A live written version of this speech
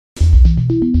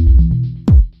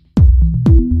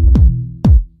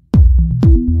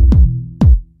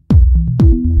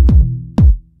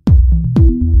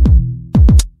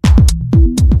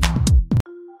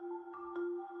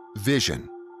Vision.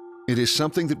 It is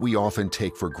something that we often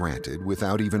take for granted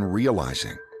without even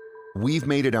realizing. We've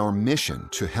made it our mission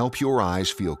to help your eyes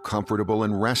feel comfortable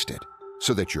and rested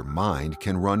so that your mind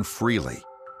can run freely.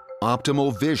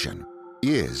 Optimal vision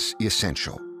is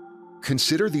essential.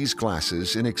 Consider these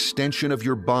glasses an extension of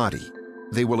your body.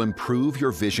 They will improve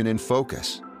your vision and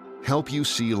focus, help you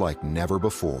see like never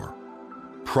before.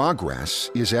 Progress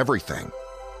is everything.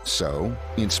 So,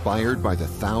 inspired by the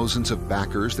thousands of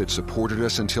backers that supported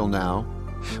us until now,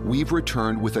 we've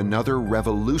returned with another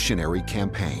revolutionary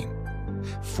campaign.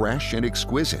 Fresh and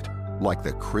exquisite, like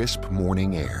the crisp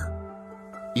morning air.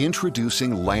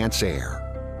 Introducing Lance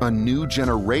Air, a new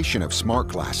generation of smart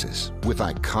glasses with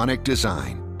iconic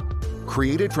design.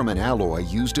 Created from an alloy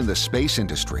used in the space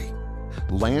industry,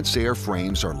 Lance Air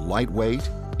frames are lightweight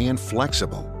and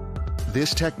flexible.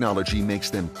 This technology makes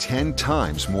them 10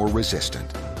 times more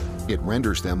resistant. It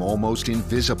renders them almost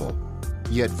invisible,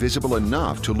 yet visible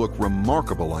enough to look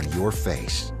remarkable on your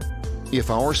face. If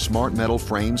our smart metal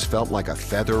frames felt like a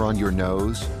feather on your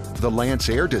nose, the Lance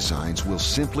Air designs will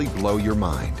simply blow your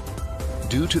mind.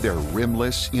 Due to their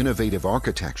rimless, innovative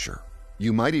architecture,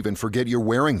 you might even forget you're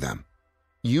wearing them.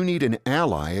 You need an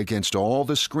ally against all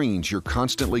the screens you're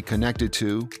constantly connected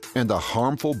to and the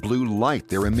harmful blue light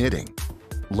they're emitting.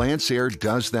 Lance Air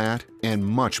does that and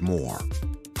much more.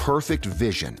 Perfect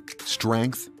vision,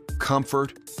 strength,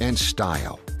 comfort, and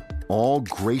style, all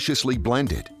graciously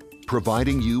blended,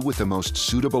 providing you with the most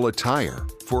suitable attire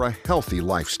for a healthy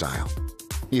lifestyle.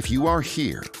 If you are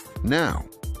here now,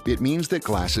 it means that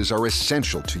glasses are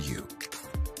essential to you.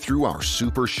 Through our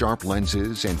super sharp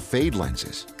lenses and fade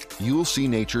lenses, you'll see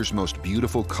nature's most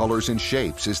beautiful colors and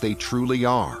shapes as they truly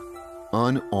are,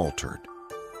 unaltered.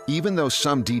 Even though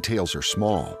some details are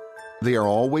small, they are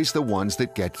always the ones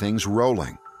that get things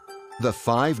rolling. The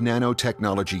 5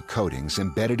 nanotechnology coatings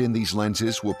embedded in these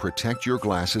lenses will protect your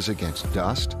glasses against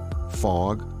dust,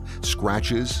 fog,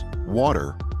 scratches,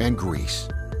 water, and grease.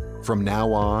 From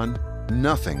now on,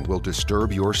 nothing will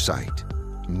disturb your sight.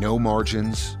 No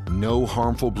margins, no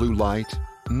harmful blue light,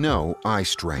 no eye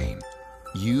strain.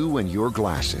 You and your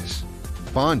glasses,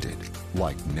 bonded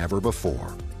like never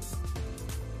before.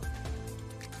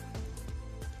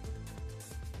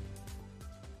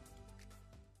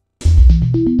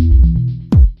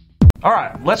 All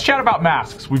right, let's chat about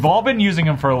masks. We've all been using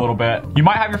them for a little bit. You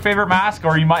might have your favorite mask,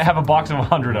 or you might have a box of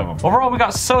 100 of them. Overall, we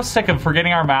got so sick of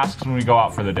forgetting our masks when we go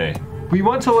out for the day. We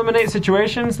want to eliminate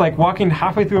situations like walking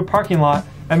halfway through a parking lot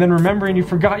and then remembering you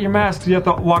forgot your mask, so you have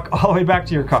to walk all the way back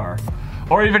to your car.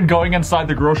 Or even going inside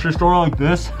the grocery store like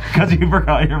this because you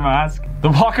forgot your mask. The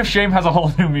walk of shame has a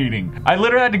whole new meaning. I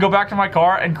literally had to go back to my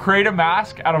car and create a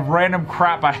mask out of random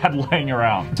crap I had laying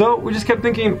around. So we just kept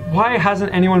thinking, why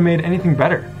hasn't anyone made anything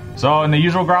better? So in the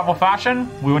usual gravel fashion,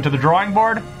 we went to the drawing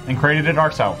board and created it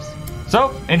ourselves.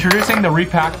 So, introducing the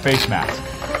Repack Face Mask.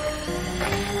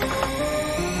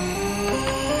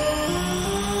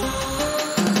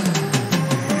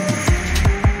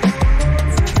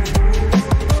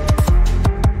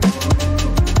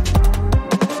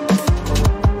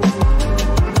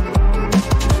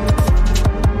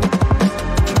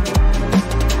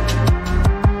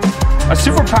 A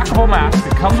super packable mask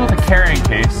that comes with a carrying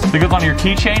case that goes on your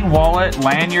keychain, wallet,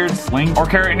 lanyard, sling, or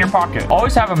carry it in your pocket.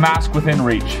 Always have a mask within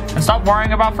reach, and stop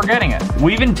worrying about forgetting it.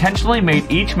 We've intentionally made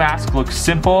each mask look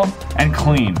simple and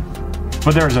clean,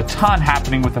 but there is a ton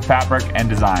happening with the fabric and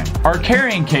design. Our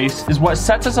carrying case is what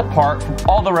sets us apart from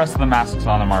all the rest of the masks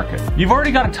on the market. You've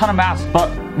already got a ton of masks, but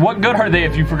what good are they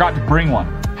if you forgot to bring one?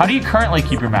 How do you currently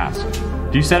keep your mask?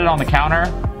 Do you set it on the counter?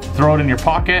 Throw it in your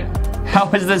pocket? How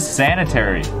is this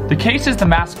sanitary? The case is the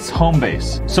mask's home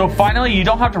base, so finally you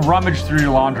don't have to rummage through your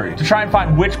laundry to try and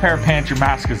find which pair of pants your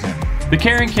mask is in. The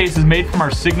carrying case is made from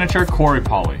our signature Quarry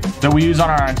Poly that we use on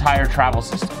our entire travel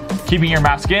system, keeping your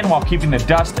mask in while keeping the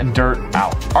dust and dirt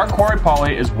out. Our Quarry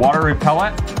Poly is water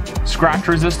repellent, scratch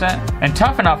resistant, and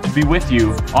tough enough to be with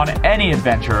you on any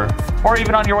adventure or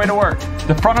even on your way to work.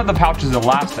 The front of the pouch is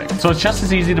elastic, so it's just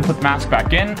as easy to put the mask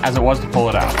back in as it was to pull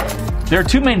it out. There are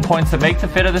two main points that make the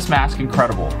fit of this mask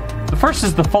incredible. The first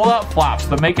is the fold-out flaps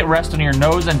that make it rest on your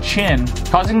nose and chin,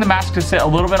 causing the mask to sit a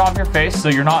little bit off your face so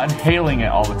you're not inhaling it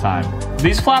all the time.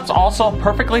 These flaps also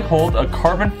perfectly hold a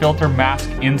carbon filter mask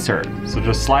insert, so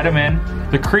just slide them in.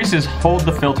 The creases hold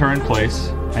the filter in place,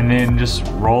 and then just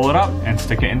roll it up and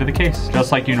stick it into the case,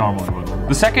 just like you normally would.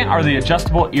 The second are the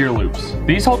adjustable ear loops.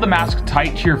 These hold the mask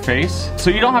tight to your face, so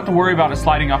you don't have to worry about it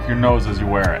sliding off your nose as you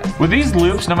wear it. With these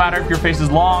loops, no matter if your face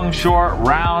is long, short,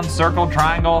 round, circle,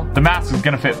 triangle, the mask is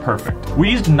gonna fit perfect.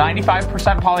 We used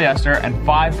 95% polyester and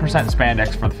 5%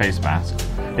 spandex for the face mask.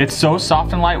 It's so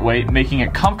soft and lightweight, making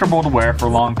it comfortable to wear for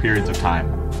long periods of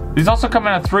time. These also come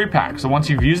in a 3-pack, so once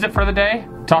you've used it for the day,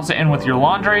 toss it in with your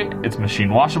laundry, it's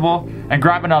machine washable, and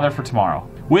grab another for tomorrow.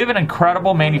 We have an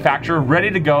incredible manufacturer ready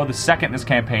to go the second this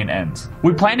campaign ends.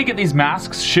 We plan to get these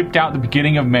masks shipped out the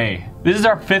beginning of May. This is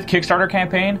our 5th Kickstarter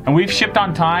campaign, and we've shipped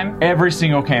on time every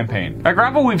single campaign. At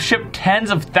Gravel, we've shipped tens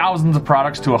of thousands of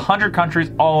products to 100 countries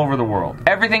all over the world.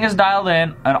 Everything is dialed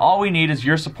in, and all we need is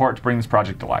your support to bring this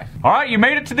project to life. All right, you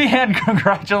made it to the end.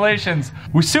 Congratulations.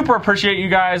 We super appreciate you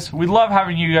guys. We love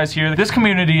having you guys here. This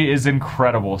community is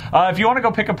incredible. If you want to go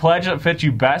pick a pledge that fits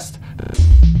you best.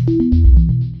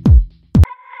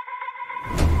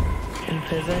 In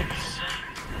physics,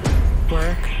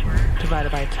 work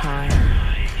divided by time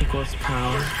equals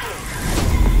power.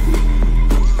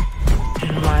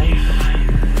 In life,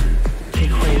 the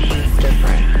equation is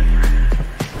different.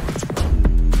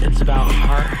 It's about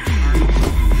heart,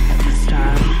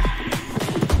 style,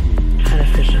 and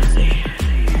efficiency.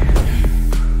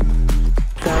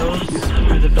 Those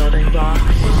are the building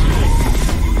blocks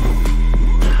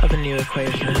of a new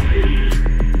equation.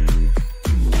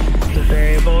 The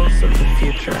variables of the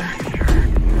future.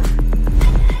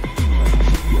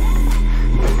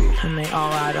 And they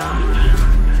all add up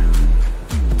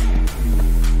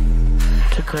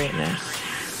to greatness.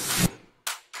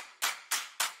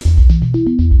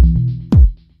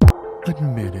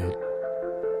 Admit it,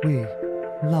 we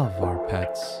love our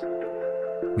pets.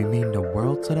 We mean the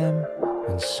world to them,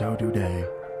 and so do they.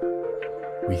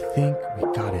 We think we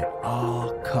got it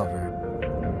all covered.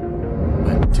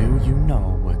 But do you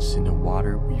know what's in the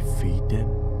water we feed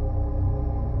them?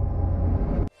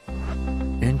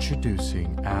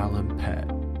 Introducing ALNPET,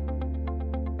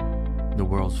 the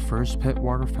world's first pet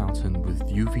water fountain with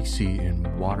UVC and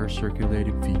water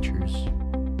circulating features.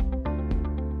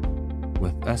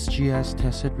 With SGS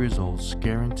tested results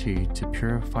guaranteed to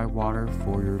purify water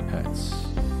for your pets.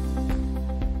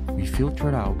 We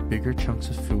filtered out bigger chunks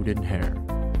of food and hair,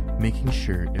 making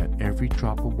sure that every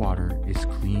drop of water is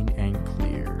clean and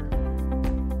clear.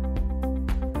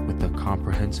 With a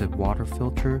comprehensive water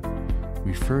filter,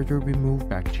 we further remove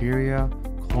bacteria,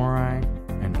 chlorine,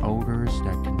 and odors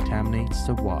that contaminates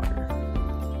the water.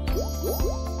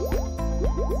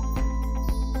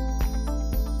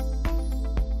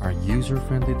 Our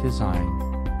user-friendly design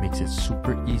makes it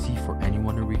super easy for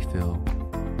anyone to refill,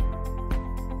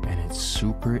 and it's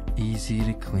super easy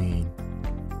to clean.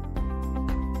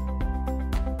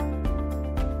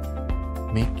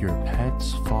 Make your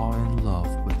pets fall in love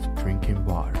with drinking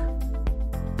water.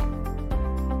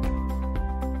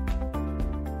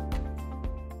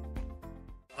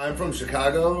 I'm from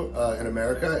Chicago in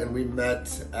America, and we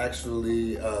met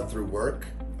actually through work.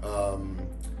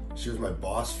 She was my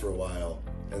boss for a while,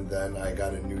 and then I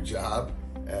got a new job,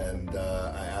 and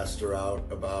I asked her out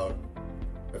about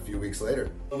a few weeks later.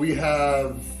 We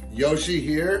have Yoshi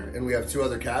here, and we have 2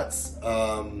 other cats.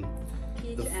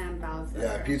 Peach and Bowser.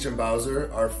 Yeah, Peach and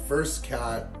Bowser. Our first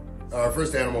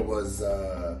animal was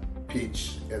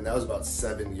Peach, and that was about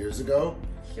 7 years ago.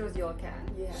 She was your cat.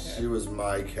 Yeah. She was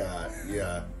my cat,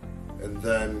 yeah. And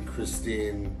then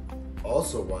Christine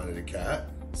also wanted a cat.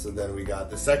 So then we got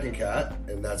the second cat,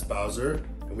 and that's Bowser.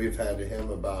 And we've had him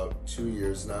about 2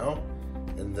 years now.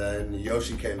 And then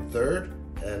Yoshi came third,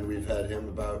 and we've had him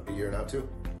about a year now too.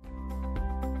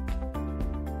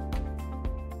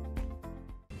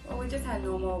 Well, we just had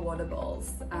normal water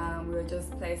bowls. We would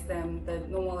just place them, the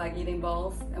normal like eating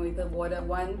bowls, and we put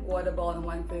one water bowl and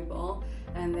one food bowl.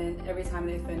 And then every time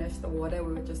they finished the water,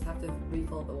 we would just have to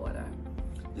refill the water.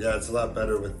 Yeah, it's a lot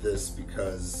better with this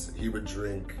because he would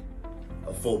drink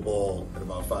a full bowl in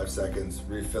about 5 seconds,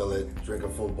 refill it, drink a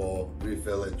full bowl,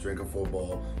 refill it, drink a full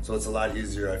bowl. So it's a lot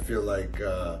easier. I feel like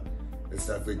it's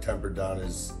definitely tempered down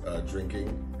his drinking,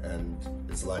 and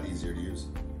it's a lot easier to use.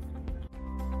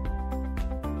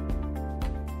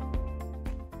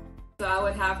 So I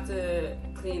would have to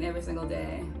clean every single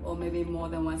day, or maybe more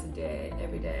than once a day,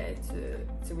 every day,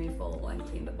 to refill and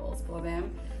clean the bowls for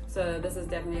them. So this is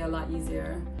definitely a lot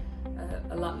easier,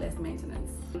 a lot less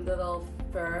maintenance. Little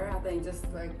fur, I think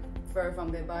just like fur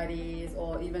from their bodies,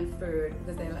 or even food,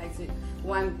 because they like to,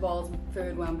 one bowl's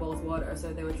food, one bowl's water,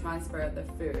 so they would transfer the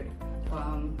food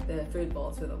from the food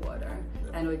bowl to the water,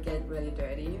 and it would get really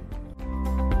dirty.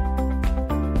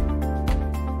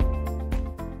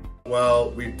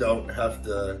 Well, we don't have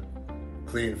to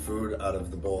clean food out of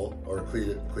the bowl or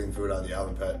clean food out of the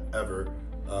ALNPET ever.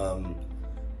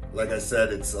 Like I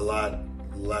said, it's a lot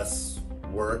less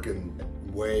work and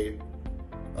way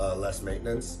less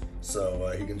maintenance.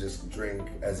 So he can just drink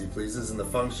as he pleases, and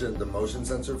the motion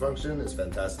sensor function is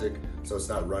fantastic. So it's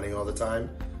not running all the time.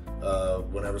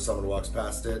 Whenever someone walks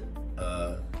past it,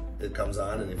 it comes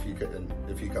on, and if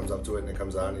he comes up to it and it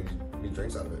comes on, he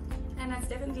drinks out of it. And it's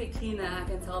definitely cleaner. I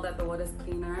can tell that the water is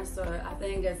cleaner, so I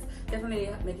think it's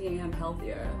definitely making him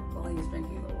healthier while he's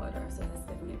drinking the water. So that's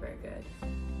definitely very good.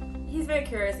 He's very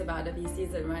curious about it. If he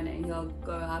sees it running, he'll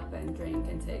go up and drink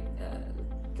and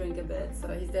drink a bit. So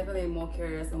he's definitely more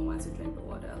curious and wants to drink the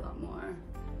water a lot more.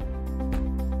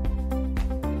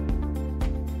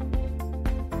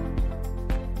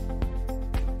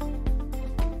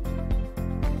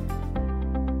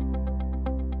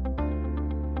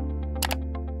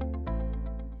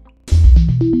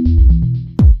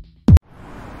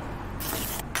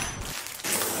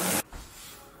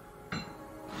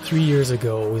 3 years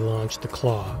ago, we launched the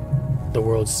Claw, the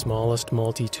world's smallest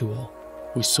multi-tool.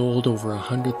 We sold over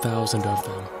 100,000 of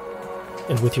them.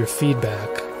 And with your feedback,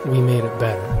 we made it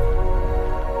better.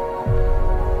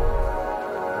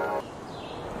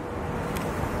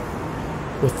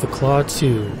 With the Claw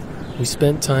 2, we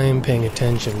spent time paying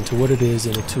attention to what it is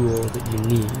in a tool that you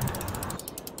need.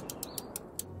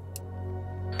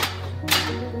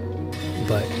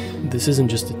 But this isn't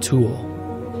just a tool.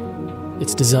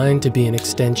 It's designed to be an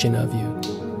extension of you.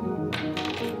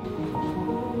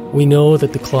 We know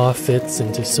that the Claw fits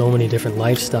into so many different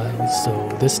lifestyles, so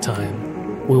this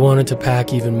time, we wanted to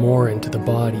pack even more into the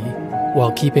body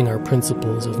while keeping our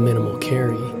principles of minimal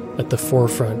carry at the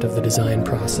forefront of the design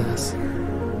process.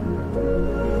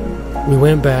 We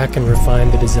went back and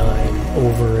refined the design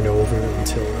over and over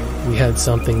until we had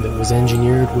something that was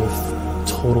engineered with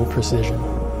total precision.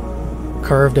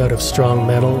 Carved out of strong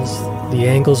metals, the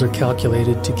angles are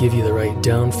calculated to give you the right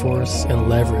downforce and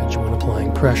leverage when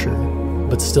applying pressure,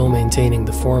 but still maintaining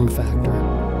the form factor.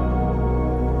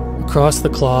 Across the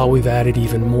Claw, we've added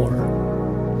even more.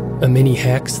 A mini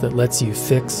hex that lets you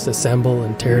fix, assemble,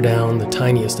 and tear down the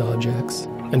tiniest objects,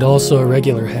 and also a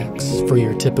regular hex for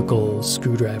your typical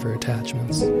screwdriver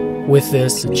attachments. With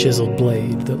this, a chiseled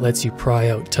blade that lets you pry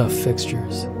out tough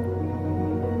fixtures.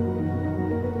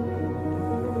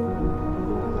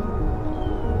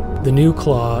 The new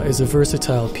Claw is a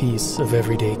versatile piece of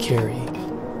everyday carry.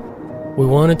 We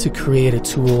wanted to create a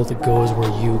tool that goes where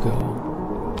you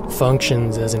go,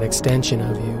 functions as an extension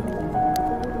of you,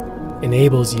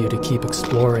 enables you to keep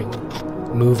exploring,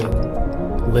 moving,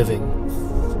 living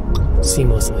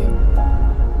seamlessly.